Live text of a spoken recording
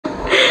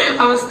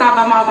I was stopped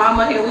by my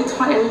mama and we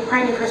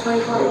pregnant for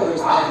 24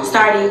 hours.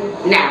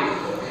 Starting now.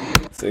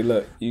 Say,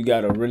 look, you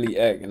gotta really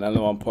act, and I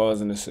know I'm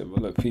pausing this shit,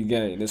 but look,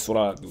 P-Gang, this is what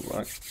I do,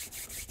 right?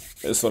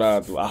 This what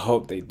I do. I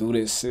hope they do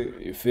this shit,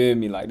 you feel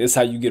me? Like, this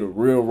how you get a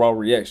real raw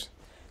reaction.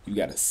 You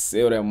gotta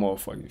sell that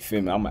motherfucker, you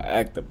feel me? I'm an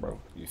actor, bro,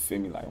 you feel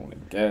me? Like, on the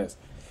gas.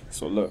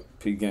 So, look,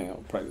 P-Gang,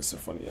 I'm practicing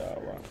in front of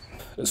y'all, right?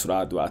 That's what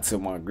I do. I tell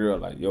my girl,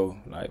 like, yo,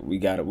 like,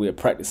 we're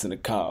practicing the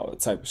car, all the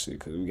type of shit,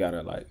 because we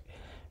gotta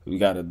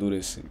do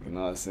this shit, you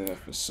know what I'm saying?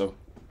 For sure.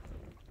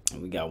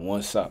 And we got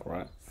one shot,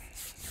 right?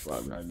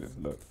 Right like this,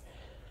 look.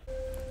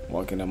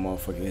 Walking that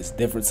motherfucker, it's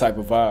different type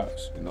of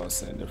vibes. You know what I'm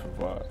saying? Different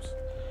vibes.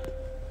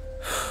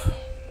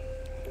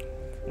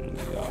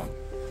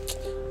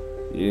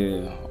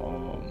 Yeah,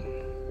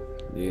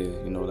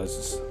 you know, let's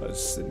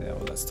just sit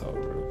down, let's talk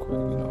real quick,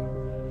 you know.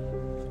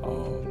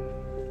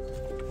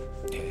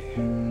 Yeah,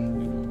 you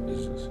know,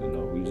 it's just, you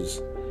know,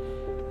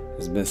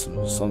 there's been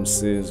some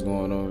serious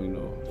going on, you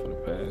know, for the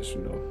past,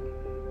 you know,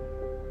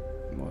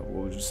 what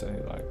would you say,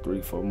 like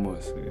 3-4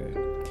 months, yeah.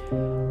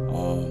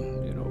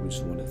 You know, we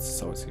just wanted to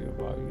talk to you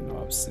about, you know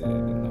what I'm saying,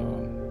 and,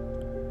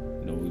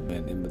 you know, we've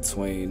been in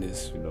between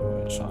this, you know,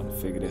 and trying to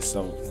figure this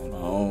out on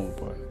our own,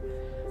 but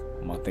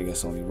I think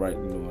it's only right,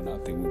 you know, and I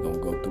think we're gonna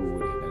go through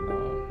with it, and,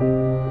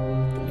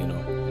 you know,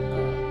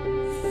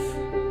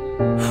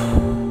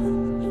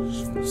 and,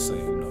 just wanna say,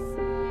 you know,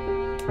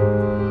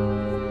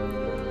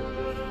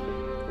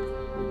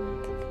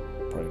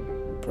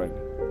 we're pregnant.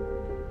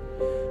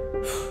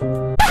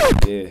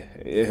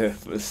 Yeah,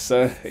 for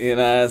sure, you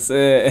know what I'm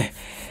saying?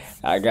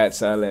 I got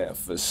y'all at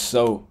for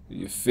sure.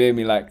 You feel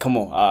me? Like, come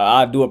on.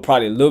 I'll do it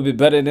probably a little bit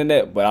better than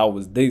that, but I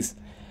was decent.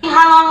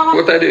 How long?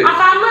 What that is? 5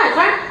 months,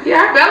 right?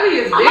 Yeah, her belly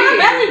is big. My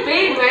belly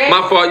big, man.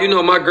 My fault. You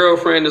know, my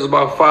girlfriend is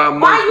about 5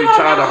 months. Why you don't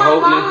know how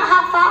long, holding.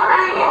 how far I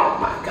am? Oh,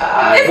 my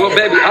God. Well,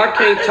 baby, I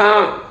can't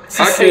time.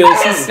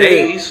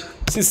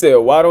 She said,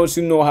 why don't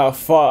you know how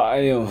far I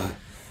am?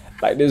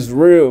 Like, this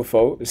real,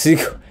 folks.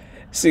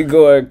 She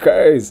going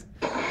crazy.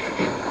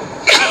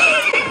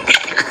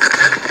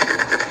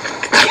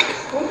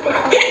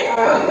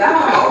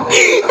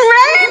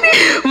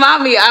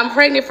 Mommy, I'm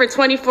pregnant for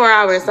 24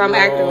 hours, so I'm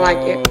acting like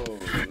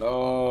it.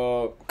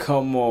 No,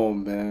 come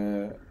on,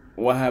 man.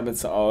 What happened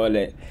to all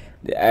that?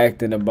 The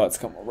acting about to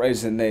come on.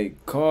 Reginae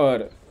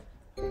Carter.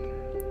 Yeah,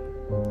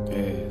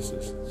 it's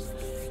just, I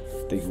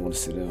think you want to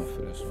sit down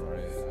for this, right?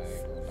 I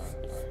ain't gonna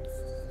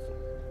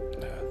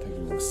lie. I think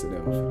you want to sit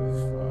down for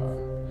this.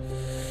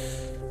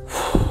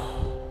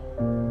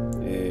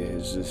 Yeah,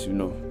 it's just, you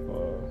know,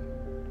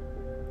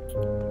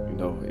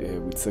 yeah,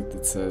 we took the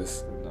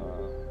test.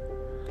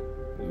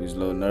 We was a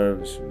little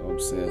nervous, you know what I'm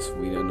saying? So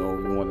we didn't know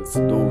what we wanted to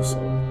do, so,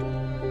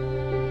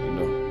 you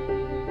know,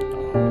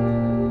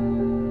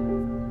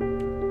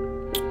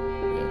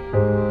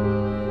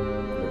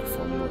 yeah,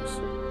 4 months,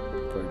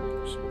 pregnant.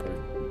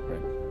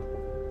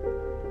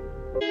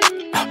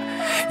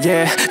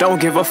 Yeah,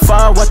 don't give a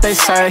fuck what they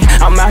say.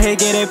 I'm out here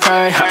getting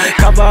paid.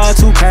 Cover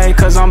 2K,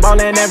 cause I'm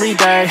ballin' every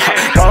day.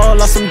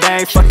 Roll up some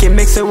day, fucking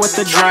mix it with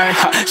the drink.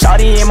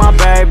 Shawty in my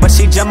bag, but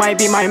she just might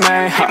be my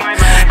man.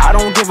 I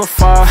don't give a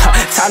fuck,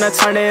 time to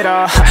turn it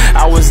up.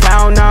 I was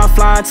down, now I'm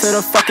flying to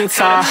the fucking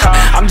top.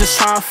 I'm just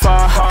trying to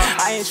fuck,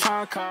 I ain't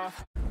trying to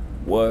cuff.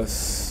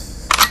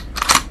 What's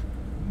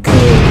good,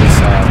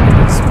 man?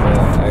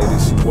 Hey,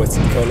 this your boy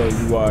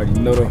TcoloLIVE, you already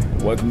know them.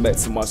 Welcome back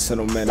to my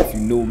channel, man. If you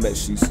new, make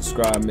sure you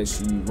subscribe, make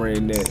sure you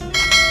ring that.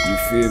 You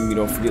feel me?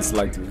 Don't forget to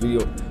like the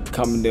video,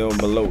 comment down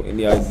below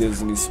any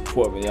ideas, any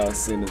support, man. Y'all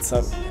seen the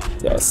title.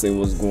 Y'all say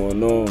what's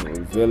going on.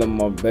 Revealing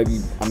my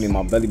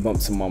belly bump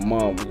to my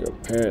mom with your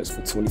parents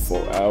for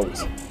 24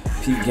 hours.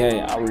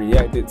 P-Gang, I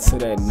reacted to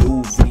that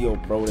new video,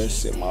 bro. That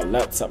shit, my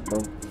laptop, bro.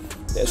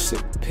 That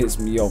shit pissed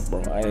me off,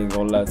 bro. I ain't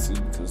gonna lie to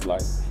you, cause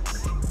like,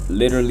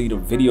 literally the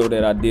video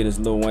that I did is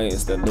Lil Wayne.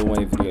 It's that Lil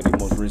Wayne video, the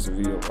most recent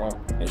video, bro.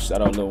 And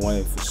shout out Lil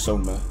Wayne for sure,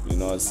 man. You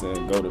know what I'm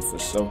saying? Go to for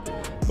sure.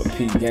 But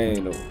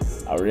P-Gang, though,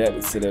 I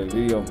reacted to that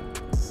video.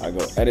 I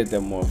go edit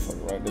that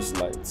motherfucker, right? This is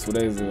like 2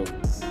 days ago.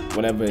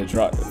 Whenever it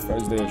dropped, the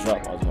first day it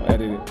dropped, I was gonna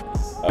edit it,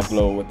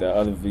 upload with the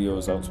other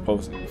videos I was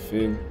posting, you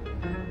feel me?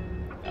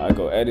 I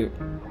go edit.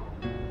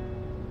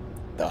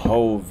 The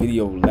whole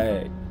video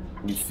lagged,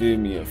 you feel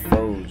me? It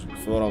froze, you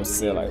feel what I'm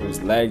saying? Like, it was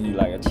laggy,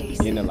 like at the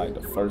beginning, like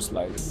the first,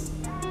 like,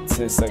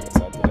 10 seconds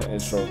after the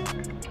intro.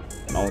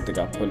 And I don't think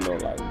I put no,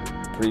 like,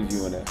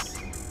 preview in that,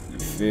 you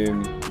feel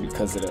me?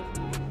 Because of that.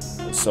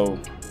 So,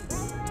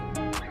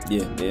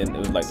 yeah, then it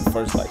was like the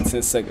first like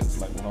 10 seconds,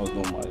 like when I was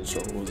doing my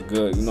intro, it was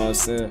good, you know what I'm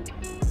saying?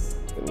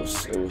 It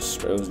was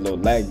a little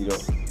laggy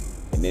though,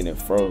 and then it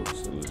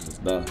froze. It was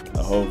just done.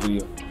 The whole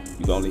video,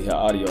 you can only hear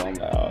audio. I'm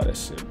like, oh, that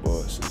shit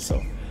bullshit.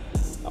 So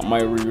I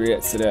might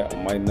react to that, I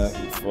might not.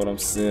 You feel what I'm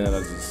saying?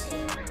 I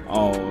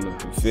don't know.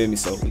 You feel me?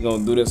 So we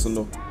gonna do this one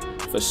though.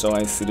 For sure, I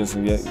ain't see this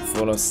one yet. You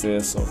feel what I'm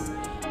saying? So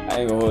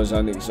I ain't gonna hold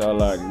y'all niggas.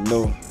 Y'all already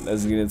know.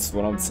 Let's get into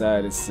what I'm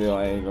tired of still.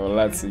 I ain't gonna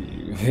lie to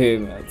you. You feel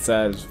me? I'm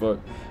tired as fuck.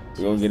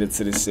 We gonna get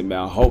into this shit, man.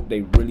 I hope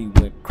they really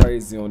went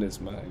crazy on this,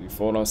 man. You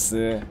feel what I'm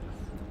saying?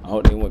 I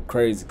hope they went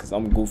crazy, cause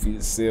I'm goofy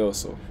as hell,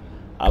 so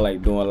I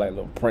like doing like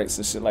little pranks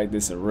and shit like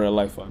this in real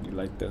life. I be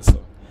like that,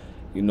 so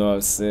you know what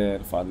I'm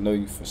saying. If I know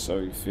you for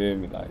sure, you feel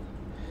me, like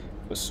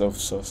for sure,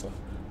 so.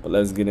 But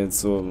let's get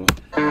into it, man.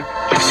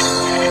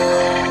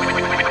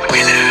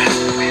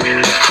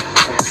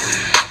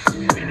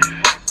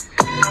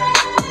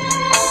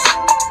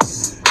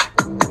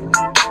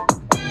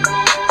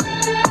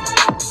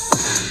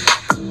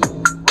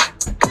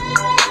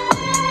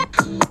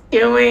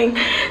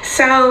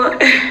 So,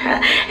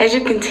 as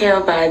you can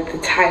tell by the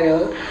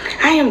title,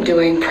 I am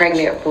doing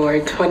pregnant for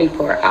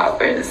 24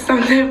 hours.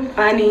 Something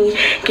funny,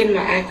 getting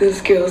my acting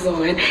skills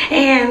on,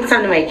 and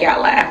something to make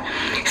y'all laugh.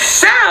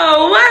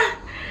 So,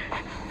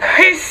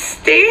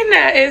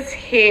 Christina is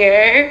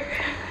here.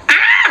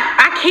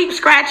 I keep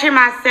scratching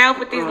myself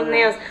with these little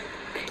nails.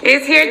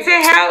 Is here to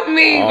help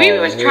me. We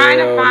was trying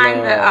to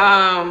find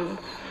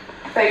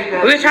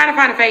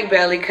the fake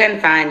belly, couldn't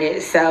find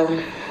it, so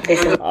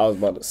this is. I was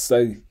about to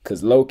say,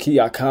 cause low key,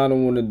 I kind of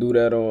want to do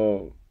that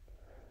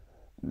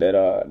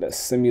that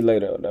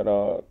simulator, that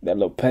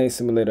little pain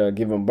simulator,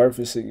 giving birth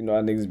and shit. You know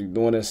how niggas be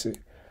doing that shit.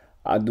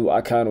 I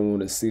kind of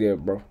want to see that,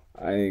 bro.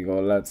 I ain't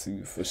gonna lie to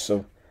you for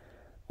sure.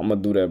 I'm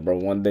gonna do that, bro,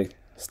 one day.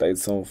 Stay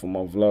tuned for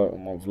my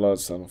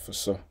vlog channel for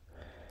sure.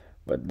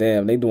 But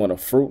damn, they doing a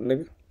fruit,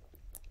 nigga.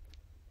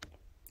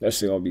 That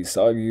shit gonna be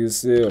soggy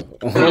as hell.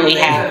 We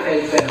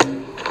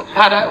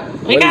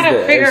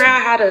gotta figure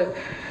out how to.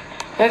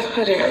 Let's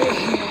put it right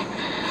here.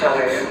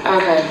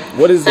 Okay.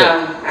 What is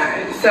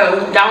that? So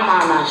don't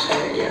mind my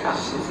shirt. Yeah.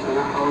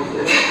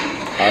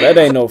 Oh, that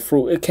ain't no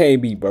fruit. It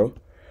can't be, bro.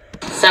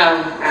 So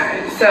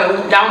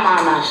don't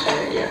mind my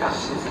shirt. Yeah.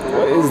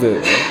 What is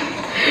that?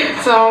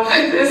 So I'll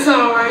put this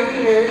on right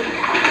here.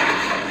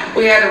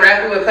 We had to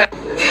wrap it with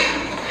plastic.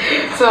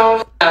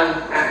 So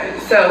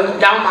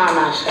don't mind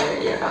my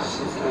shirt. Yeah.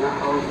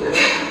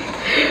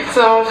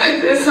 So I'll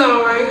put this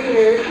on right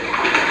here.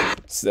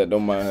 Said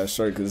don't mind her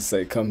shirt because it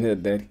say come here,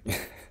 daddy.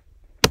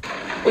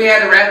 We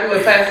had to wrap it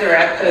with plastic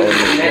wrap because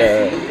it's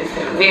messy. It's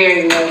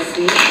very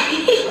messy.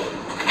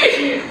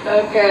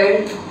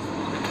 Okay.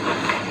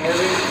 Here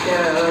we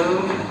go.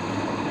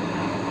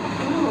 Okay.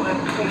 Oh,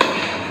 that's a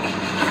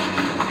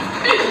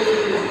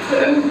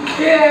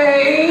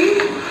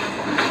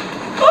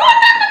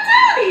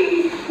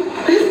tootie.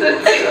 It's a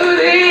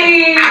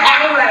tootie.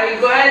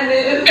 Alright,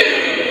 goodness.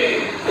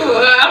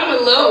 Well, I'm a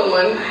little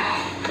one.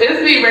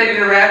 Just be ready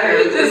to wrap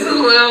her. Just a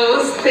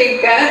little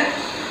stinker.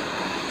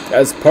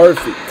 That's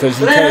perfect, because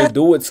you can't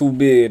do it too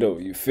big, though.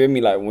 You feel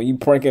me? Like, when you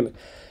pranking,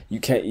 you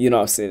can't, you know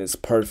what I'm saying? It's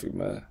perfect,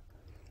 man.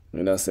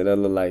 You know what I'm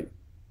saying?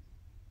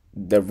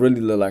 That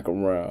really look like a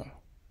round.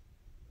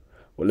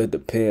 Well, it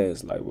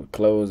depends. Like, with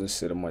clothes and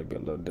shit, it might be a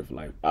little different.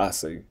 Like, I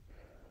say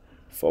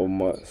 4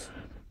 months.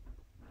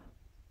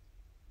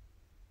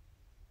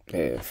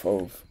 Yeah,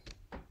 4.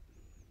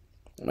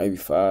 Maybe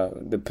 5.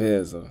 It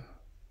depends, though.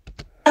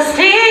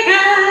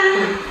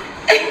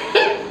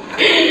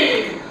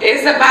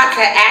 It's about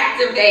to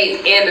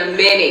activate in a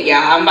minute,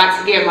 y'all. I'm about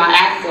to get my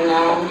acting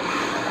on.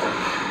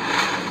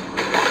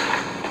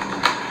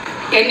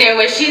 And then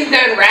when she's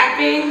done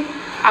rapping,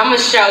 I'm going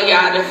to show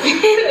y'all the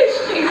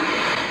finishing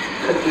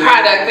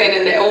product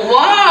in there.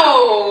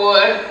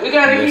 Whoa! We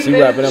got to she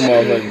rapping them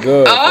all like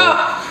good.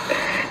 Oh!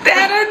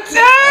 That a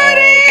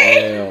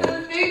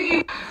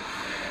dirty!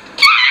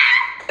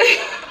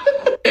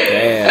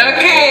 Damn.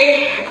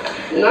 Okay.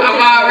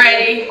 I'm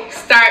already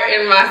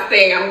starting my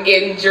thing. I'm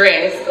getting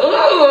dressed.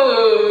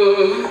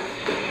 Ooh.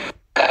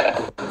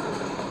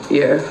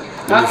 Yeah.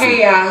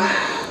 Okay, y'all.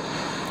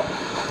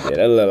 Yeah,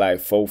 that look like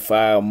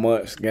 4-5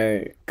 months,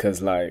 gang.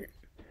 Cause like,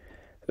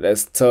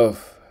 that's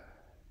tough.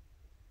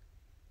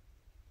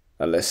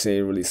 Unless she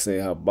ain't really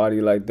seeing her body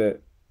like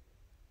that.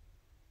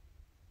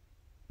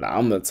 Nah,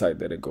 I'm the type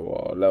that'll go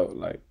all out.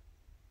 Like,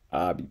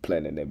 I'll be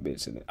planning that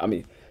bitch. I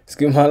mean,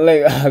 excuse my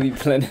leg.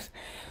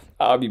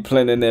 I'll be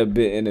planning that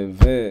bit in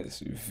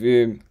advance. You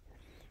feel me?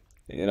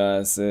 You know what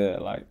I'm saying?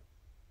 Like,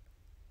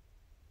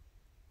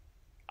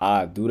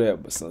 I do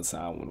that, but sometimes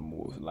I want to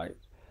move. Like,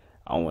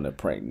 I want to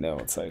prank now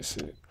type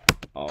shit.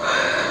 I'm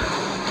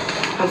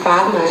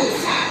 5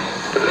 months.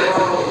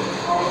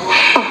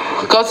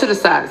 Oh, go to the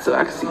side so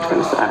I can see from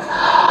the side.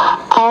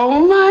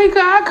 Oh my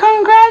God,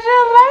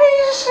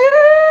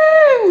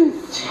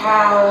 congratulations!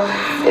 Child.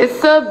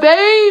 It's a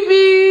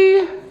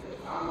baby.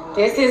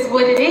 This is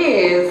what it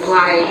is.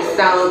 Like,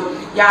 so,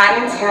 y'all, I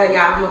didn't tell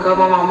y'all I'm gonna go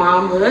by my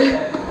mama.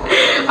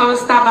 I'm gonna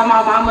stop by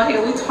my mama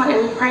and we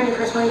pregnant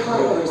for 24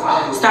 hours.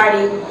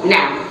 Starting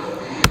now.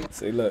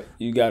 See, look,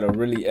 you gotta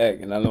really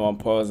act, and I know I'm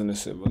pausing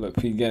this shit, but look,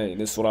 P-Gang,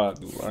 this is what I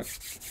do, right?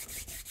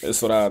 This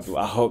is what I do.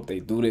 I hope they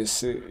do this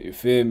shit, you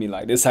feel me?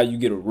 Like, this how you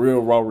get a real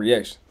raw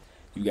reaction.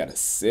 You gotta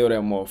sell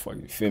that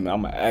motherfucker, you feel me?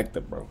 I'm an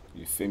actor, bro,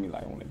 you feel me?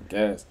 Like, on the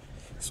gas.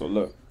 So,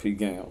 look,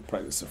 P-Gang, I'm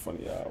practicing in front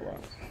of y'all,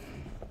 right?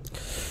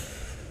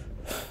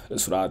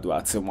 That's what I do. I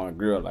tell my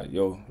girl, like,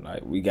 yo,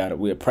 like,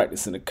 we're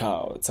practicing the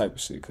car, all type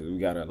of shit, because we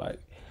gotta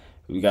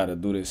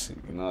do this shit,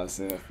 you know what I'm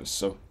saying? For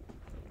sure.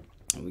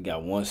 And we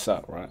got one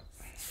shot, right?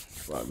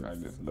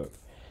 Like this, look.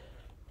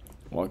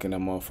 Walking that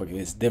motherfucker,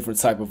 it's different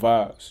type of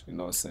vibes, you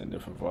know what I'm saying?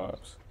 Different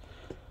vibes.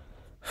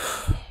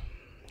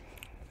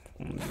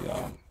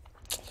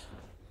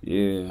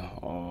 yeah,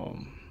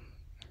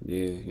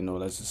 yeah, you know,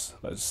 let's just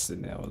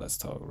sit down and let's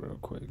talk real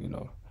quick, you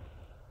know.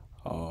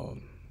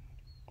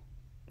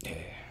 Yeah,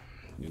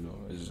 you know,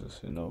 it's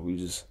just, you know,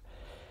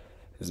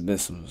 it's been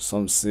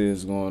some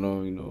serious going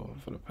on, you know,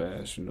 for the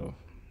past, you know,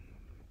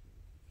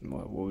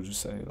 what would you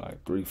say,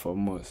 like 3-4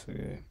 months,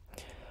 yeah.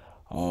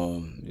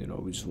 You know,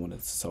 we just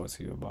wanted to talk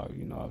to you about,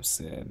 you know what I'm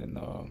saying, and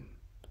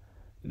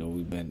you know,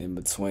 we've been in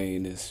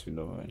between this, you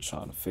know, and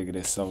trying to figure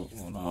this out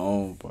on our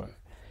own, but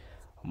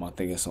I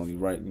think it's only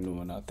right, you know,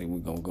 and I think we're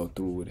gonna go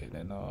through with it,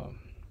 and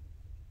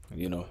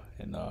you know,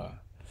 and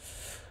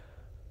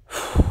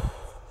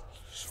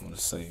just want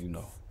to say, you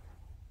know,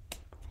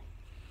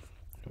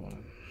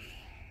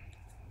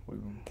 we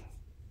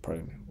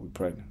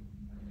pregnant.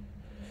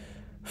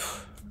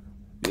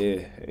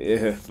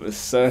 Yeah, for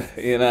sure.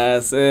 You know what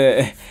I'm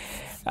saying?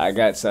 I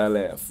got y'all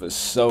at for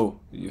sure.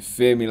 You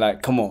feel me?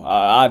 Like, come on,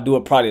 I'll do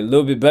it probably a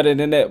little bit better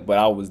than that, but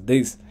I was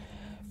decent.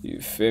 You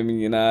feel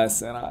me? You know what I'm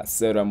saying? I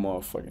said that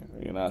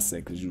motherfucking, you know what I'm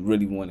saying? Because you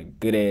really want a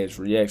good ass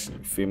reaction.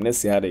 You feel me? Let's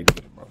see how they do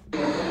it, bro.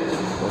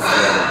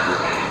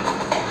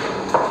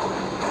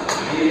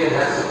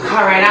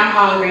 Alright, I'm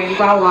hungry.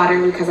 Got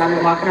water because I've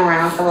been walking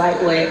around for like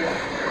what?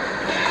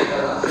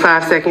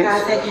 5 seconds.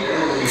 5 seconds.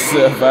 It's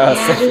 5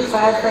 seconds.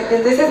 5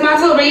 seconds. This is my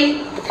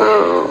Tootie.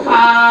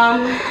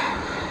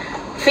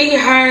 Feet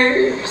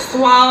hurt,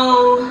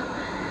 swole.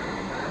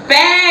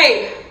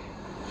 Babe!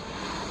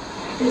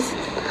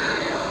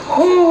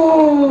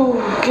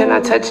 Oh, can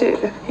I touch it?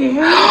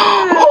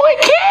 Yeah. Oh,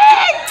 it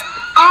can't!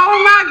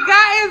 Oh my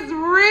God, it's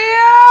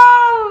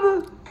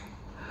real!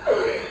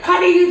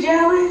 Honey, you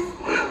jealous?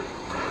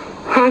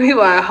 Honey,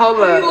 like, hold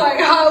up. Like,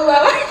 hold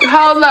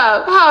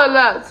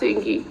up,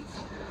 Tinky.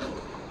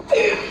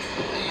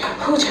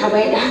 Who y'all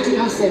wait? I think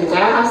I'm sitting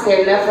down. I'm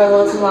sitting up for a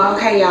little too long.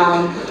 Okay,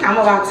 y'all. I'm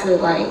about to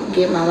like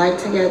get my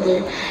life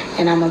together,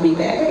 and I'm gonna be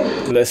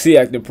back. Let's see,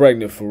 acting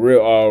pregnant for real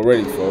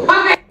already, folks.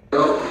 Okay.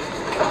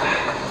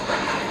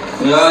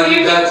 No,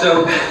 you got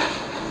your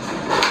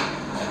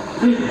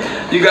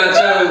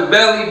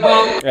belly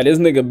bump. Hey, this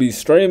nigga be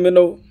streaming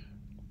though.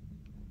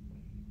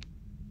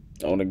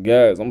 On the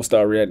guys, I'm gonna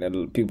start reacting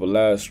to people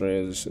live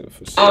streams and shit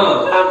for sure.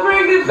 I'm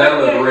pregnant.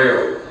 That look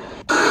real.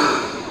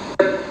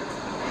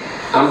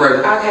 I'm ready.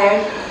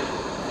 Okay.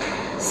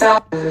 So.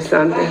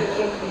 Something.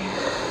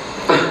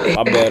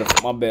 My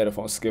bad if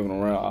I'm skipping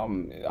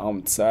around.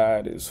 I'm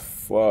tired as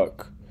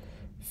fuck.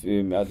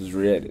 Feel me? I just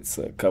reacted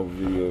to a couple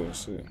videos and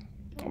shit.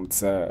 I'm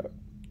tired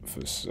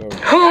for sure.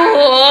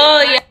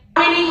 Oh yeah.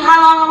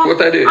 How long? What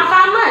that is? 5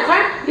 months,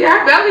 right? Yeah,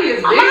 her belly is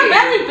big. My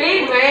belly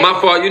big, man. My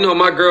fault. You know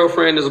my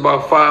girlfriend is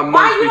about 5 months.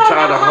 Why you We don't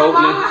try know to how hold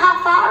long, me.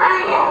 how far I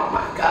am? Oh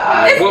my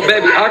God. Well,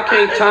 baby, I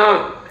can't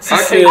time.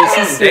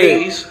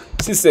 Days.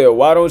 She said,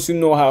 why don't you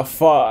know how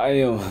far I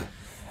am?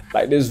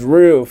 Like, this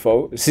real,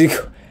 folks.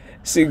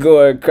 She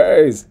going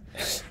crazy.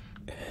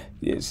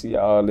 Yeah, she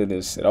all in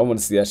this shit. I want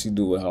to see how she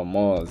do with her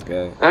moms,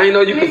 gang. I ain't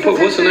know you can put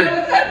what's in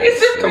there.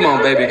 Come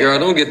on, baby girl.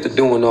 Don't get to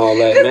doing all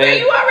that, man.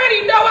 You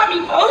already know I'm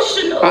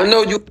emotional. I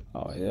know you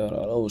Oh, hell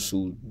no. Those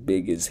shoes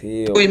big as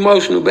hell.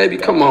 emotional, baby.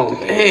 Come on,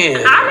 man.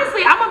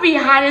 Honestly, I'm gonna be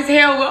hot as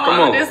hell with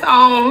all of this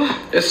on.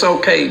 It's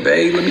okay,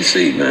 babe. Let me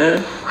see,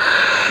 man.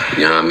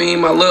 You know what I mean?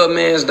 My love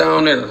man's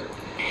down there.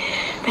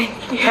 Thank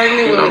you.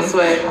 Pregnant with a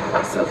sweat.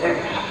 It's okay.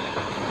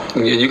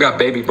 Yeah, you got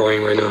baby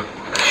brain right now.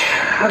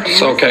 Okay,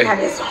 It's okay. how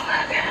this one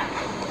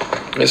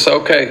work. It's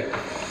okay. Am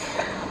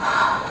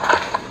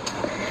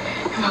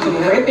I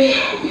gonna rip it?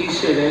 You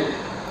shouldn't.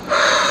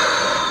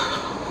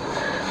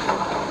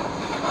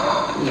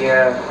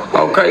 Yeah.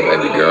 Okay,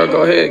 baby girl.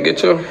 Go ahead.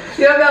 Get your...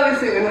 Your belly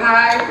sitting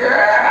high,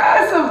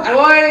 girl. It's a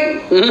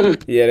boy.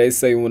 Yeah, they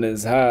say when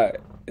it's hot,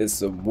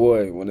 it's a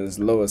boy. When it's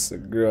low, it's a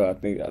girl. I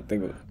think,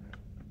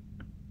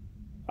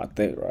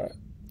 right?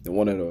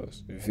 One of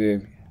those. You feel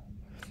me?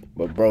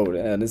 But bro,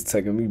 damn, this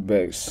taking me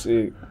back.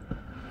 Shit.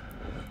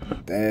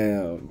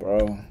 Damn,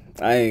 bro.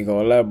 I ain't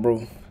gonna lie,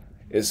 bro.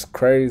 It's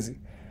crazy.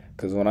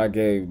 Cause when I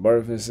gave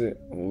birth and shit,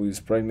 when we was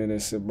pregnant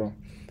and shit, bro,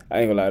 I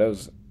ain't gonna lie, that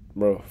was,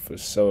 bro, for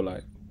sure,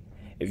 like,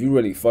 if you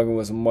really fucking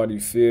with somebody,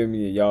 you feel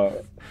me, and y'all,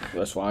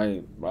 that's why I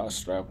ain't, bro, I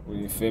strap with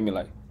you, feel me,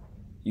 like,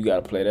 you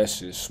gotta play that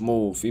shit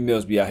smooth.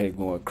 Females be out here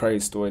going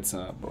crazy story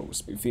time, bro.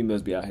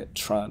 Females be out here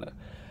trying to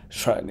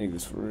try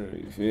niggas for real,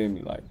 you feel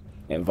me, like,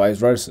 and vice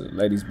versa.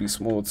 Ladies be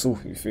small too,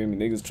 you feel me?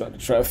 Niggas try to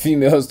try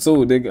females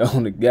too, nigga,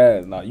 on the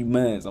guys. Nah, you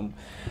mans,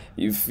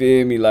 you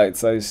feel me, like,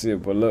 type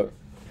shit. But look,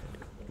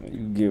 when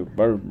you give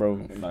birth,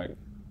 bro, like,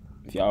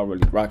 if y'all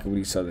really rocking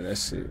with each other, that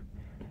shit,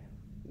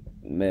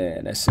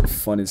 man, that shit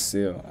fun as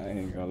hell. I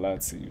ain't gonna lie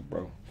to you,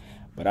 bro.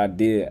 But I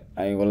did.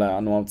 I ain't gonna lie. I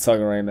know I'm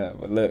talking right now,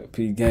 but look,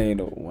 P Game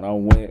though. When I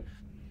went,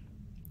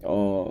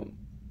 when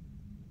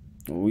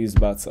we was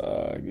about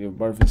to give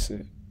birth and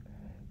shit,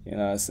 you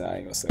know what I'm saying? I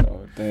ain't gonna say the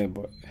whole thing,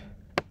 but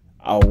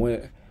I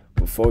went,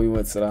 before we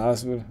went to the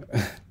hospital,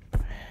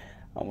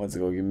 I went to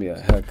go get me a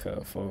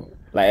haircut, folks.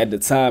 Like, at the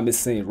time, it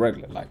seemed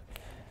regular. Like,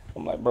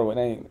 I'm like, bro, it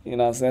ain't, you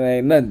know what I'm saying? It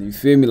ain't nothing, you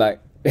feel me? Like,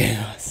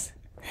 it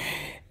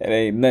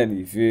ain't nothing,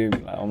 you feel me?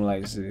 Like, I'm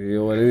like, shit, it is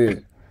what it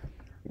is.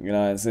 You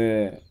know what I'm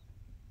saying?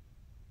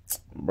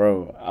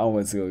 Bro, I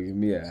went to go give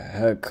me a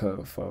haircut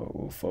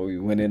before we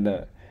went in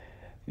there.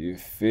 You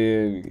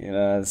feel me? You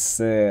know what I'm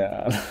saying?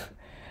 I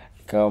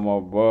called my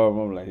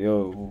barber. I'm like,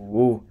 yo,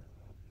 woo.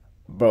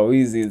 Bro,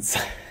 easy.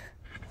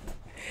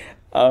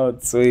 I'm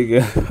tweaking.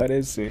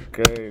 That shit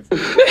crazy.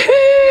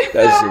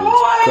 That shit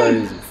was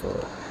crazy, bro.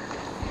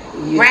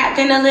 Wrapped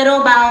in a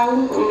little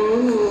bow.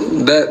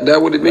 That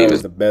what it means. That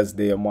was the best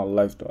day of my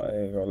life, though. I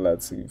ain't gonna lie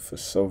to you. For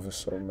sure,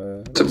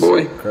 man. It's a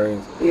boy.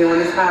 Crazy. You on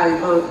this high,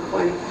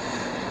 boy.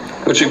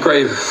 What you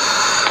craving?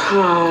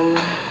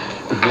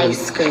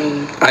 Ice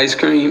cream. Ice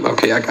cream?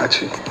 Okay, I got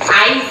you.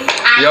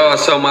 Ice. Y'all,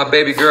 so my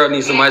baby girl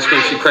needs some ice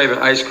cream. She craving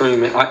ice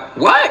cream and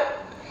what?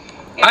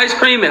 Ice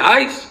cream and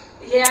ice?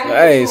 Yeah.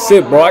 Hey,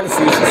 shit, bro. I can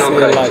see what you saying.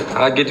 Okay, Like,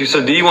 I'll get you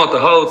some. Do you want the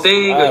whole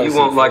thing or you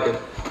want like a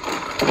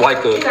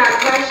You got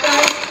crushed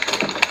ice?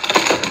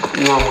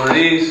 you want one of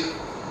these?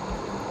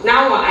 No,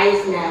 I want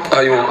ice now.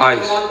 Oh, you want ice?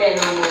 I don't want that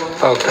no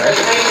more.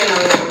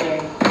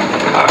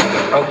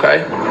 Okay. Okay.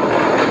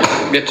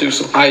 Get you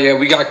some. Oh yeah,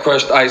 we got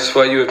crushed ice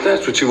for you if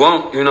that's what you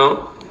want. You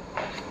know.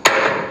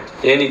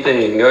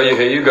 Anything.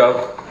 Here you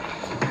go.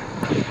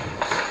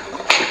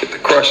 Get the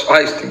crushed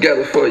ice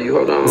together for you.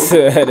 Hold on.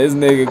 this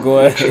nigga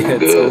going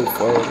good. so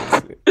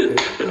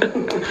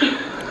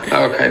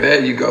Okay,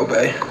 there you go,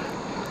 babe.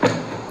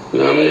 You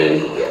know what I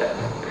mean?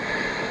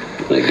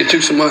 Let me get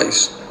you some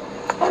ice.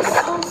 That's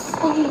so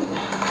sweet.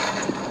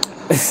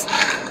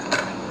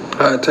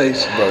 How it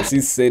tastes? Bro,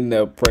 she's sitting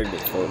there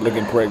pregnant, bro.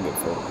 Looking pregnant,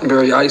 bro.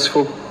 Very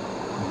iceful.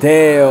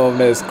 Damn,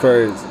 that's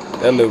crazy.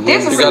 That look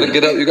really You gotta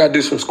get up. You gotta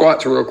do some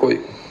squats real quick.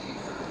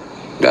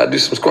 You gotta do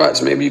some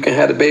squats. Maybe you can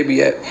have the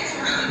baby at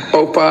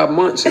 4-5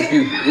 months if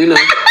you know.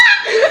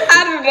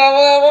 I don't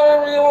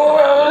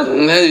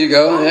know. There you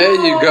go. There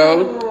you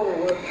go.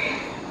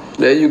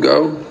 There you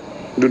go.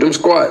 Do them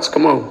squats.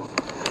 Come on.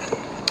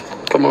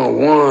 Come on.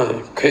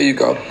 1. Here you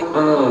go.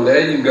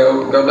 There you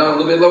go. Go down a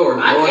little bit lower.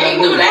 I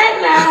can't do that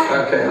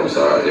now. Okay, I'm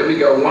sorry. There we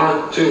go.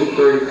 1, 2,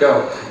 3,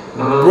 go.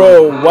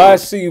 Bro, why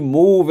she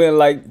moving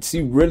like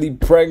she really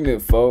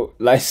pregnant, folks?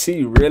 Like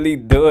she really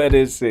doing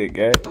this shit,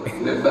 gang.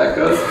 Lift back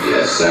up.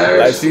 Yes, sir.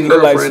 Like she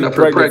look like she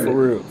Girlfriend pregnant for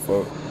real,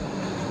 folks.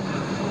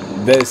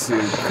 That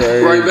shit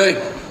crazy. Right, babe.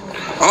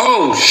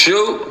 Oh,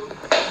 shoot.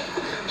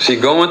 She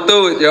going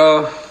through it,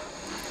 y'all.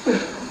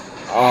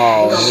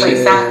 Oh, He gonna play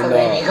soccer,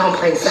 baby. He gonna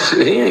play soccer.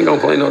 Shit, he ain't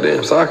gonna play no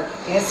damn soccer.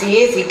 Yes,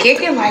 he is. He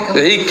kicking like him.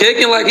 He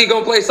kicking like he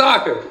gonna play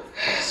soccer.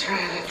 That's right.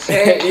 That's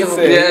He right.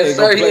 said Yes,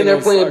 sir. He in there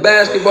playing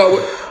basketball.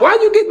 Why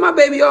you get my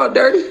baby all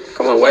dirty?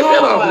 Come on, wipe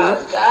that off, man.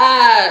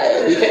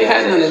 God. You can't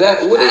have none of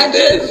that. What I is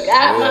just this?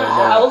 got my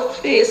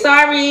outfit.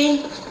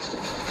 Sorry.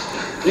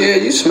 Yeah,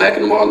 you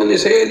smacking him all in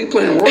his head. You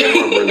playing Roy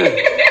Harper in there.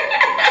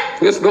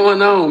 What's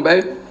going on,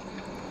 babe?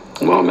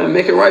 Come on, man.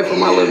 Make it right for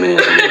my little man.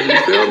 You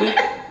feel me?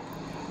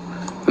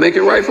 Make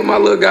it right for my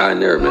little guy in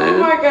there, man. Oh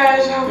my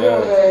gosh, I'm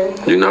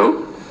good. You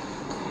know?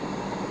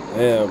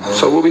 Yeah, bro.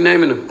 So what we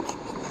naming him?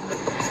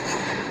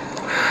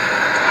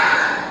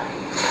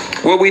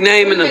 What we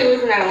naming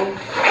him?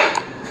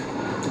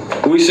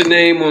 We should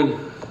name him.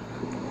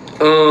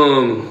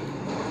 You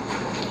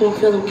don't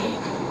feel him kick?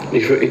 He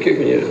kicked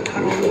me, yeah.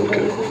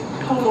 Okay.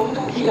 Hold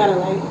on. You gotta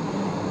like.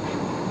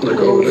 Look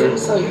over there.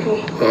 So you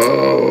can.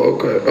 Oh,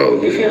 okay.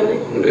 Oh, You feel it?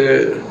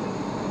 yeah.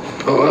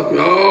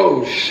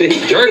 Oh, shit. He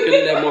jerking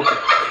in that monkey.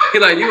 He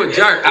like, you a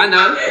jerk. I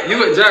know.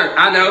 You a jerk.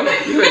 I know.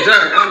 You a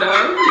jerk. I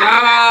know.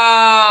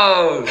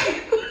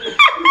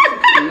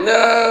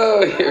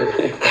 No.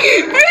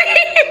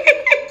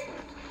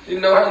 You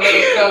know her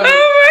little stomach.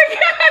 Oh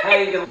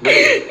my God.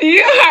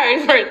 You are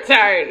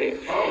retarded.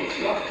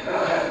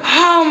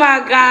 Oh my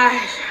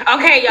gosh.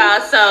 Okay,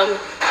 y'all. So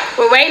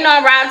we're waiting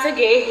on Rob to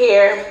get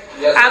here.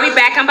 Yes, I'll be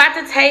back. I'm about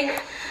to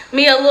take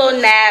me a little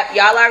nap.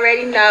 Y'all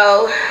already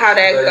know how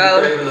that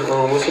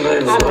goes. What's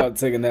your name? I'm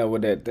taking that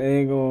with that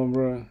thing on,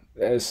 bro.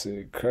 That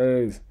shit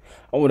crazy.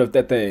 I wonder if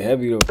that thing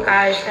heavy though.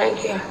 Gosh,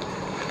 thank you.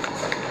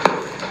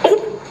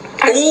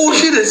 Oh,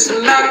 she just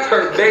smacked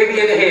her baby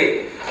in the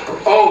head.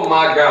 Oh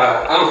my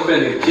God. I'm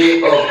finna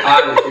get up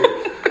out of here.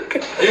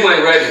 You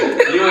ain't ready.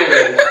 You ain't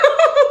ready.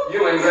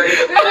 You ain't ready.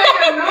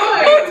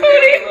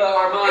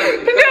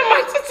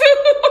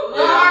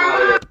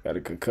 Got a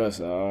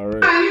concussion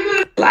already.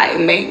 Like,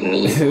 make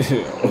me.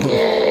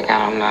 Yeah, I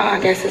don't know. I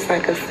guess it's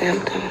like a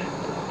symptom.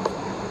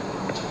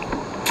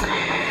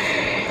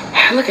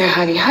 Look at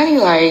Honey. Honey,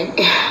 like,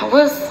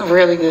 what's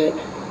really good?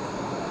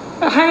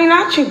 Honey,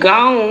 not you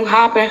gone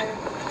hopping.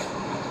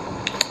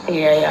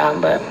 Yeah,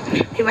 y'all, but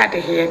we about to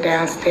head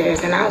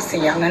downstairs, and I'll see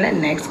y'all in the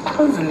next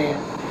closing it.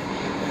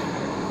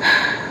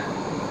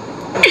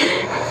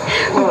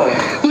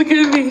 Look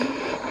at me.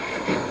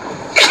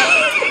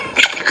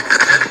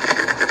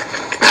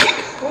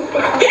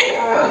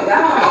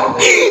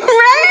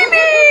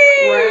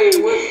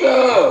 Rainy, what's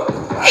up?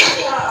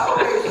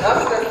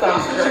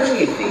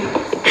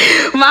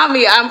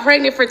 Mommy, I'm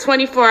pregnant for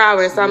 24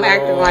 hours, so I'm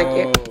acting like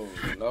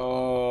it.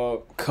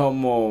 No,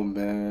 come on,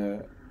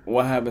 man.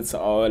 What happened to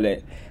all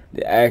that?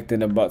 The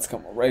acting about to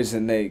come on.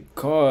 Reginae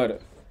Carter.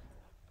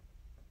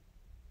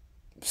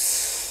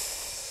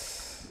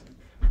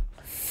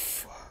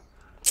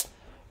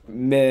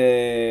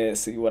 Man,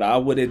 see what I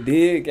would have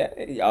did,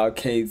 y'all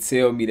can't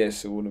tell me that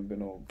shit would have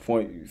been on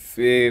point. You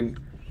feel me?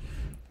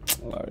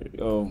 Like,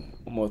 yo,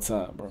 one more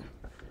time, bro.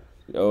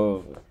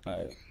 Yo,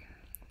 like,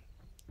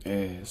 yeah,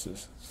 it's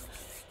just,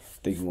 I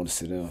think you want to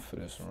sit down for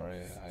this one,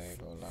 right? I ain't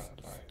gonna lie,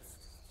 like,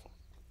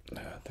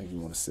 nah, I think you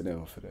want to sit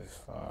down for this.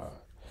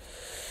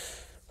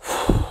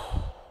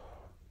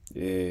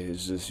 Yeah,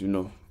 it's just, you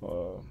know,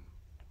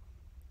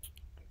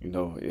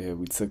 yeah,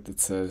 we took the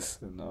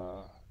test and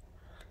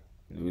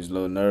we was a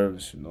little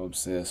nervous, you know what I'm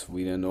saying? So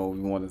we didn't know what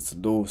we wanted to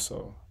do,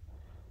 so,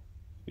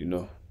 you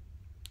know,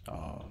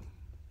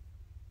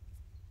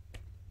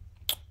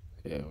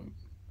 yeah,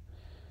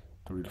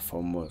 3 to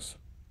 4 months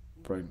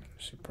pregnant.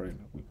 She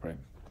pregnant. We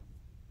pregnant.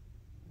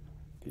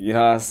 You know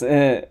what I'm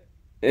saying?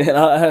 You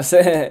know what I'm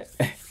saying?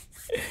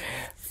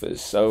 For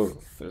sure.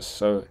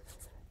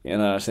 You know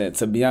what I'm saying?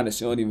 To be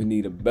honest, you don't even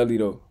need a belly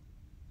though.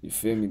 You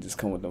feel me? Just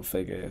come with them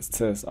fake ass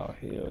tests. Oh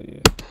hell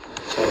yeah.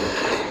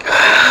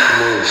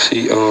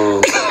 She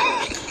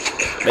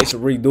They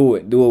should redo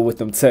it. Do it with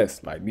them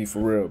tests. Like be for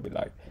real. Be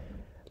like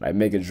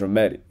make it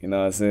dramatic. You know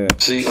what I'm saying?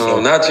 She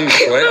not you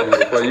sweating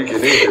before you get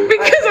in here.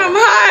 Because I'm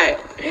hot.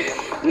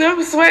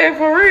 I'm sweating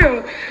for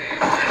real.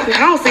 I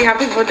don't see how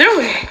people do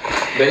it.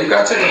 Man, you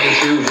gotta take off your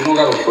shoes. You don't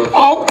gotta put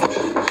Oh.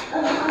 shoes.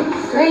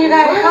 Man, you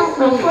gotta help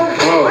me. Oh,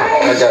 I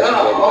got you, baby.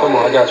 Come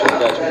on, I got you.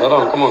 Hold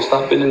on, come on,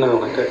 stop bending down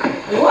like that.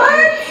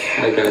 What?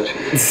 I got you.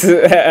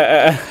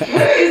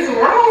 What is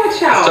wrong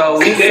with y'all? So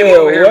we came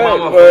over here,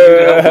 mama, for you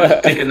to help us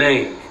pick a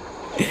name.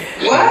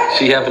 What?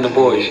 She having a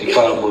boy. She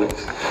 5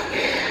 months.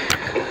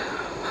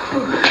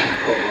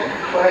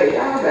 Wait,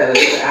 y'all better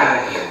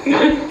die.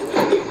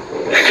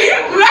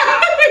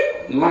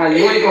 Ma,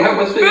 you ain't gonna help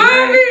us pick a name?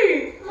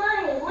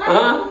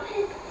 Huh?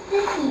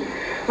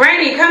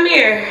 Rainy, come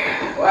here.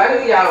 Why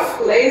do y'all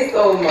play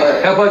so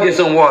much? Help her get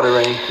some water,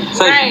 Rain.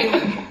 Rain.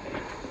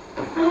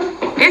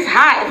 It's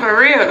hot for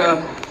real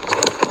though.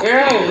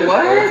 Girl,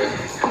 what?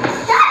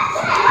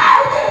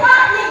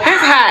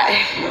 It's hot.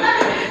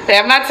 They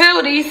have my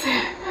tooties.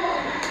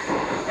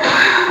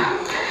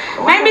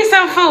 Make me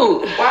some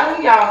food. Why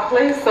do y'all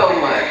play so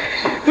much?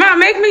 Mom,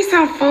 make me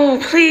some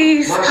food,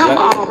 please. Come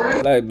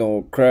on. Like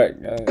don't crack.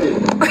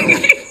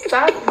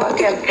 Stop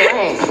fucking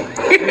playing.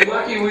 You're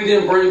lucky we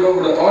didn't bring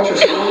over the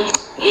ultrasound.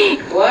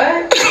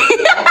 What?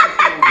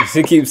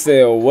 She keeps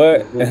saying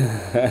what?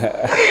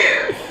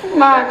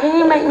 Mom, can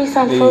you make me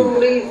some food?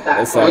 Please stop.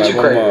 That sound like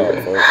my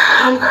mom. Folks.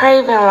 I'm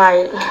craving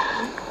like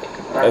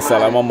That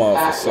sound like my mom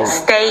for sure.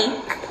 steak,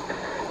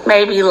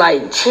 maybe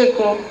like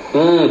chicken.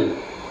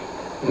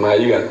 Ma,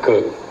 you gotta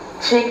cook.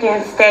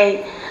 Chicken,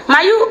 steak. Ma,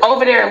 you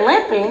over there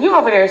limping. You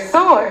over there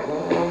sore.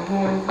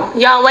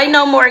 Y'all, wait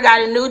no more.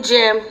 Got a new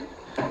gym.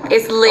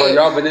 It's Oh, lit.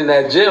 y'all been in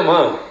that gym,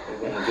 huh?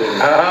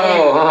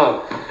 Oh,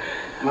 huh.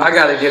 I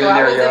gotta get in I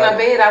there, was in my y'all.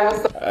 bed. I was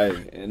so Hey,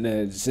 in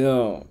that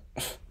gym,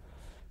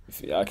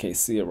 if y'all can't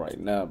see it right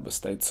now, but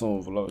stay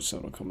tuned. Vlog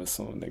channel coming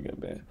soon, nigga,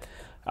 man.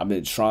 I've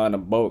been trying to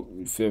bulk.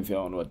 You feel me? If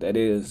y'all don't know what that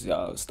is,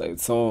 y'all stay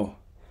tuned.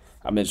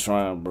 I've been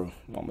trying, bro.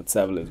 My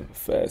metabolism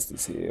fast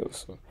as hell,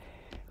 so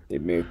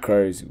it been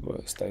crazy,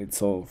 but stay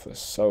tuned for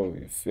sure.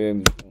 You feel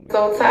me?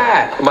 so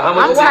tired. But how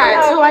much I'm is it?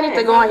 tired too. I need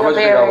to go on your much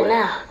bed you got right with-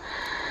 now.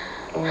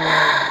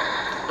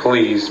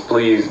 Please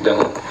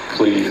don't.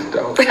 Please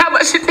don't. How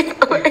much you think?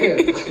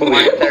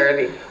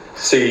 1:30.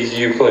 See,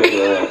 you playing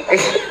around.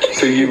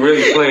 See, you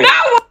really playing.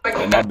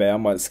 And my bad, I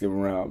might skip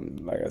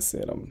around. Like I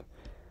said,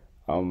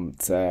 I'm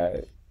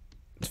tired.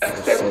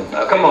 For sure.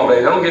 Come on,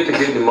 baby. Don't get to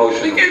getting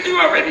emotional. Because you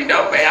already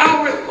know, man. I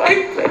don't really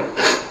like that.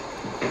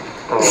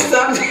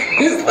 Something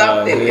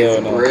hell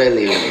is no.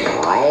 really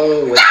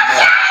wrong with her.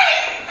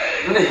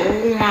 Oh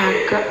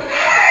my God.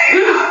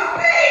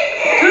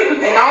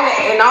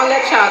 And don't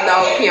let y'all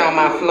dog pee on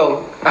my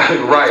floor.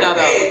 Right. Shut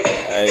up.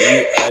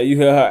 Hey, you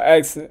hear her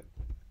accent?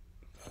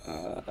 I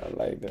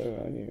like that.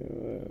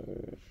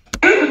 And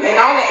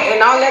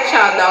don't let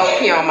y'all dog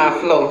pee on my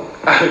floor.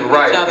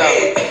 Right. Shut up.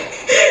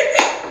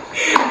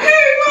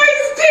 Hey, my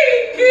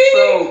stinky.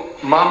 So,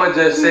 Mama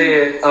just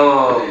said,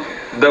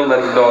 don't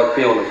let the dog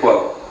pee on the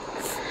floor.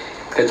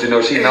 Cause you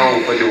know she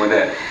known for doing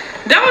that.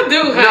 Don't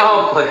do her.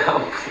 No, but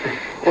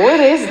What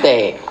is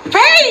that?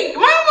 Hey,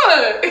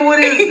 mama. what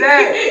is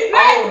that?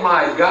 Oh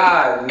my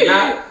God!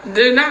 Not.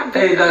 Do not.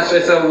 Hey, that's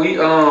right. So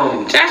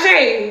Josh,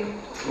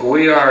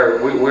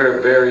 we're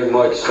very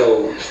much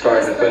so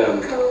starting a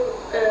family.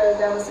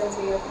 That was sent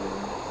to your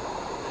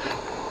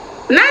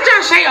phone. not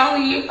Josh.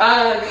 Only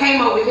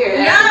came over here.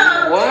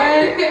 No.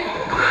 What?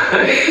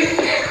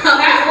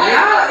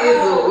 Y'all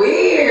is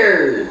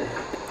weird.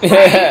 It's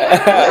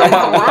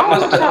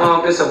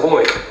a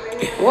boy.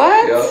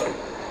 What? Yep.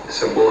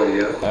 It's a boy.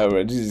 Yeah.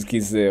 Alright, you just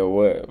keep saying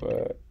what,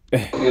 but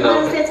You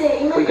know,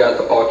 we got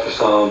the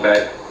ultrasound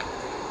back.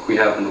 We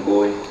having the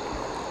boy.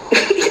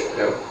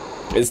 Yep.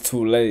 it's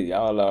too late.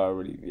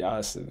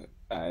 Y'all should.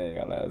 I ain't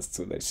gonna lie, it's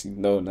too late. She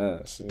know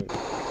now. Shit.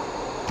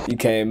 You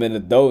came in the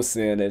door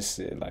saying that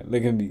shit. Like,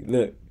 look at me,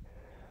 look.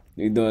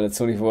 You doing a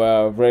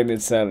 24-hour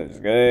pregnant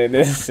challenge.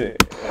 That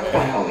shit.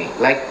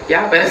 Like,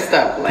 y'all better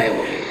stop playing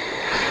with me.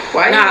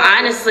 No,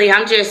 honestly,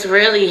 I'm just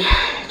really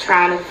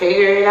trying to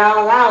figure it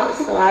all out.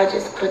 So I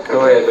just put the.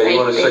 Go ahead, baby. You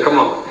want to say, come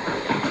on.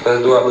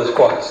 Let's do our little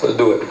squats. Let's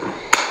do it.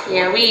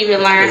 Yeah, we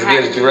even learned how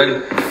to you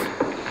ready?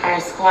 Our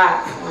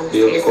squats.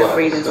 It's a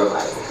breathing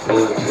squat. 1,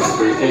 2,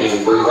 3,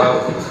 and breathe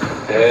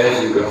out.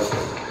 There you go.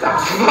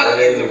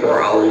 There you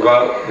go. Breathe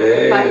out.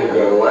 There you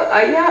go. What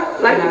are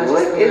y'all like?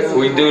 What is?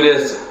 We do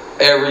this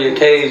every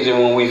occasion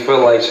when we feel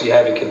like she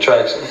having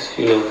contractions.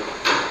 You know.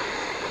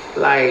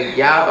 Like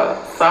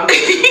y'all, something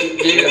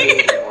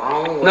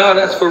wrong. No,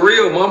 that's for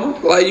real, mama.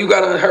 Like you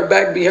got her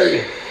back be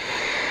hurting.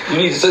 You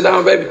need to sit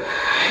down, baby.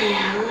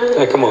 Yeah, really.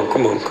 Hey, come on,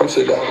 come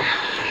sit down.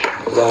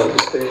 Cause I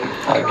understand.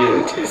 I get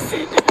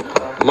it.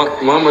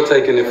 Mama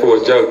taking it for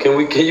a joke.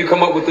 Can you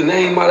come up with the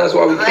name? That's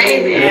why we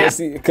came here. Yeah,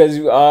 see, because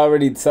you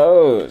already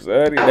told.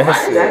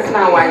 That's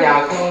not why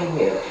y'all came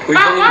here.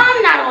 I'm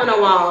not on the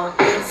wall.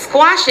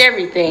 Squash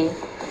everything.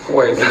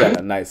 Wait, she got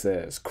a nice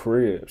ass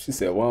crib. She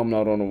said, "Well, I'm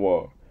not on the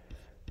wall."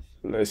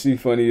 Like, she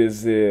funny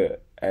as hell.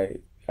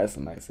 Hey, that's a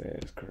nice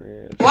ass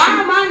crib. Why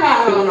am I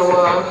not on the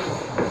wall?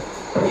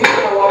 You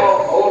on the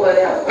wall over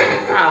there.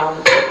 Oh.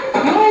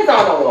 You is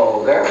on the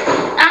wall, girl.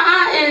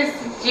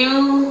 It's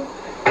you.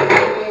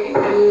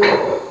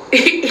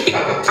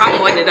 I'm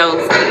one of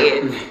those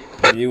kids.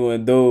 You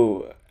and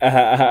dude. And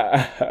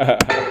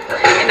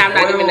I'm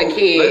not even a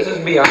kid. Let's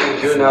just be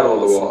honest. You're not on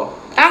the wall.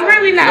 I'm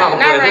really not. No,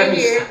 not right let me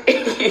here.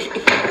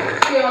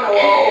 You on the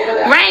wall over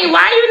there. Rain,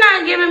 why you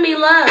not giving me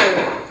love?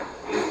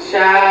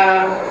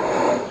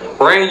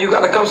 Child. Rain, you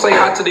gotta come say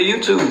hi to the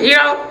YouTube. You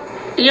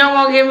don't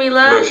want to give me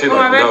love? No, she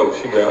like, no,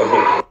 she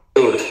got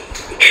do it.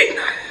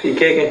 He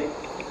kicking.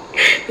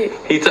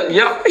 He punching.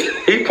 No.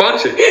 He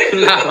punching.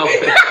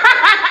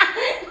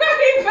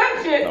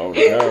 Oh,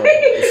 girl.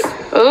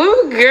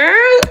 Oh,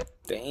 girl.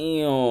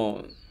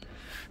 Damn.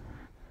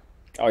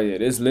 Oh, yeah,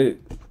 this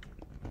lit.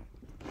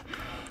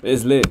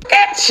 It's lit.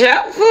 That's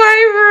your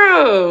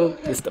playroom.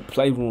 It's the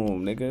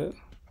playroom, nigga.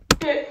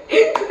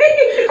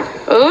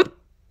 Ooh.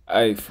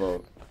 Hey,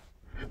 folks.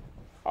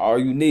 All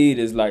you need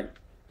is like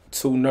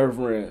 2 nerve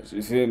rings.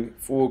 You feel me?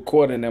 Full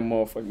quarter in that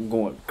motherfucker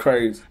going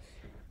crazy.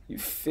 You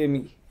feel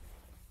me?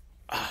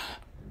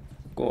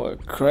 Going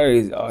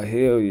crazy. Oh,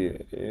 hell yeah.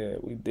 Yeah,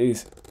 we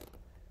decent.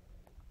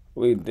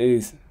 We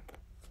decent.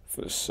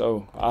 For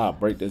sure. I'll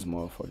break this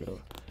motherfucker up.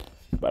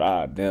 But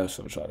I'll damn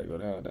sure try to go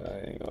down there.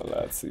 I ain't gonna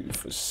lie to you.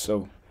 For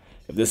sure.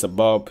 If this a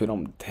ball pit,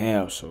 I'm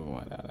damn sure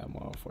going down that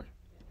motherfucker.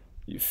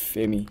 You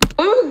feel me?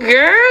 Ooh,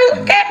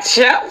 girl, at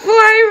your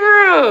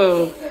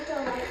playroom.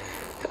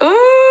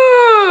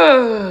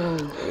 Ooh.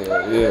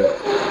 Yeah.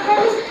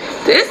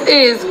 This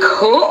is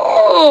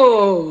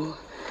cool.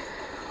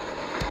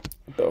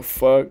 What the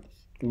fuck?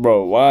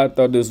 Bro, why I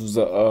thought this was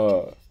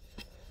a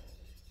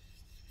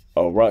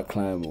rock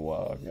climbing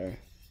wall, okay?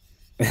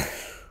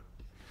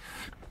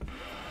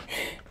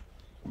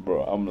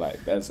 Bro, I'm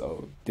like, that's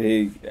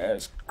OD.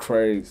 That's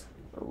crazy.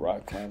 A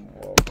rock climbing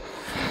wall.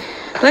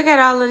 Look at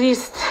all of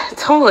these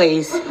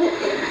toys.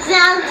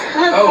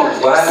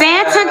 Oh, wow.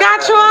 Santa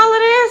got you all of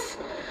this?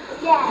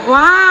 Yeah.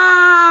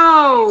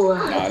 Wow.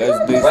 Nah, that's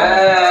decent.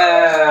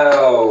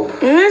 Wow.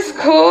 That's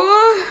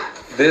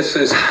cool. This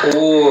is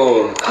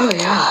cool. Oh,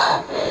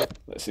 yeah.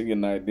 Like, she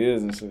getting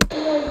ideas and shit.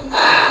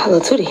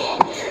 Little Tootie.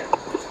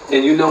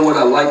 And you know what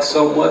I like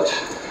so much?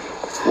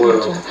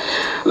 Well,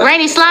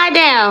 Rainy, slide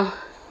down.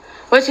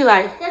 What you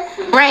like?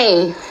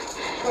 Rain.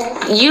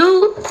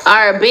 You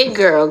are a big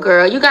girl.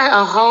 You got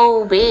a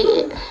whole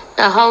bed.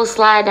 A whole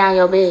slide down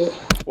your bed.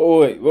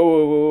 Wait.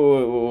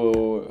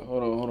 Hold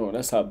on.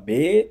 That's her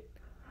bed?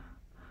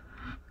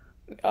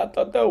 I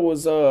thought that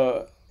was,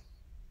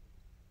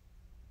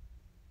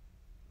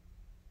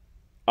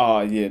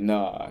 Oh, yeah,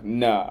 nah,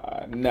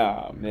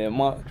 man.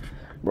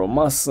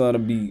 My son will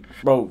be,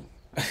 bro,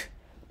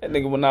 that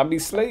nigga will not be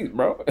asleep,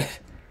 bro.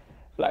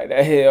 Like,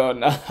 that hell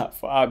nah.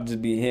 I'll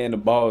just be hearing the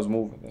balls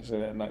moving and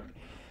shit at night.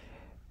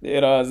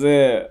 You know what I'm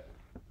saying?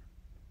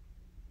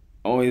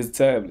 On his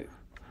tablet.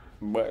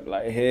 But,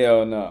 like,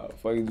 hell nah.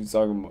 Fuck you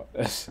talking about?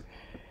 That shit.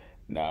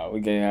 Nah,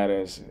 we can't have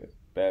that shit.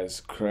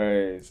 That's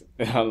crazy.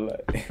 I'm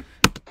like...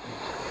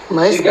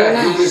 Must you be got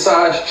nice.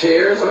 human-sized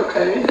chairs?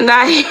 Okay.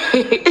 Nice.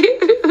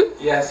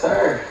 Yes,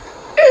 sir.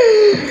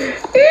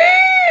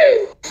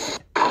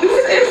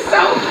 It's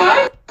so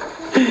fun.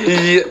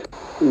 Yeah.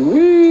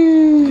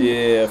 Wee.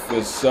 Yeah,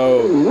 for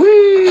sure.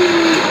 Wee.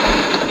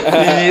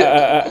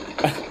 Yeah.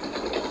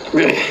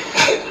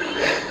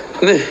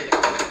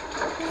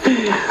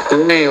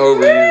 Rain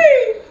over you.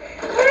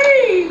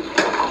 Wait.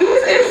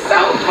 This is so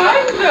fun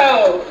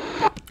though.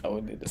 I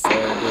would do the same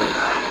thing.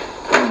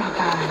 Oh my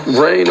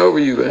God. Rain over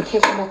you, man.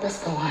 Keep him up and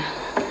going.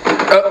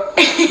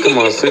 Come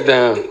on, sit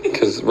down,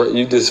 because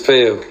you just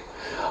fell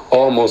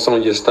almost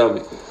on your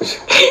stomach.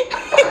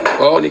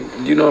 Oh,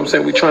 you know what I'm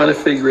saying? We're trying to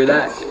figure it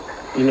out.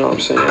 You know what I'm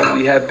saying?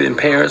 We have been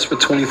parents for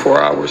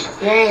 24 hours.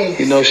 Yes.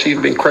 You know, she's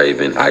been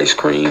craving ice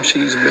cream.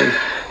 She's been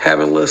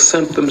having little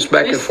symptoms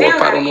back and forth.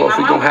 I don't know if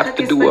we're going to have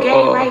to do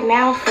a... right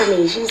now for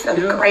me. She's a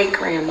great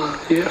grandma.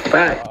 Yeah,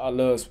 fact. I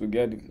love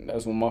spaghetti.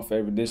 That's one of my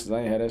favorite dishes. I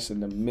ain't had that shit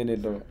in a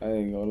minute, though. I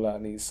ain't gonna lie. I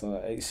need some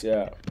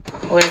ASAP.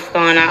 What's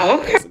going on?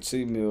 Okay. It's a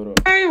cheat meal, though.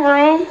 Hey,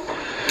 room.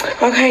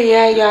 Okay,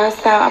 yeah, y'all.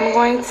 So I'm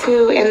going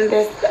to end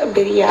this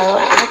video.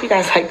 I hope you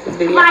guys like this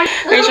video.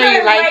 Make sure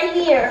you like. Right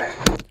here.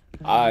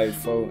 Alright,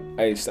 folks.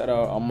 Hey, shout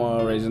out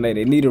Armon, Reginae.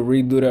 They need to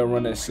redo that,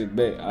 run that shit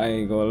back. I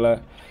ain't gonna lie.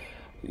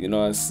 You know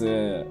what I'm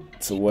saying?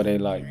 To what they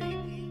like.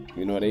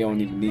 You know, they don't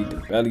even need the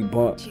belly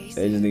bump.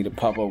 They just need to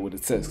pop up with the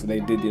text. Cause they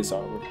did this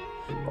already.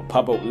 But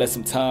pop up, let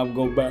some time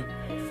go by.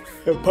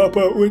 And pop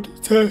up with the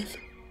text.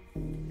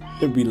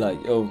 It'd be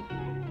like, yo,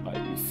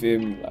 like, you feel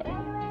me? Like,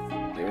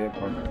 yeah,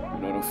 bro.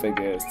 You know, the fake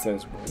ass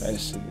text, bro. That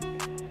shit.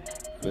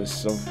 For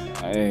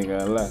sure. I ain't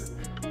gonna lie.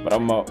 But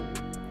I'm out.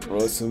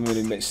 Bro, too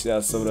many. Make sure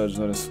y'all some of those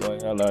on this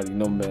fuck. Y'all already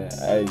know, man.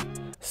 Hey,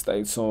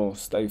 stay tuned.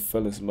 Stay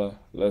fearless, man.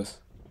 Let's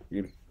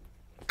get it.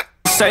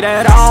 Say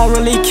that I don't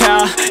really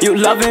care. You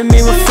loving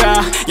me with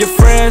fear. Your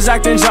friends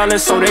acting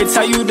jealous, so they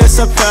tell you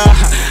disappear.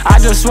 I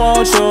just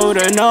want you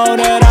to know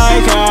that I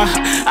care.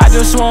 I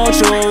just want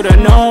you to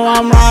know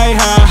I'm right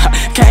here.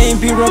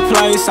 Can't be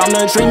replaced. I'm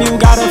the dream you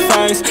gotta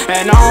face.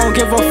 And I don't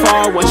give a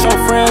fuck what your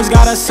friends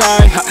gotta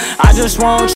say. I just want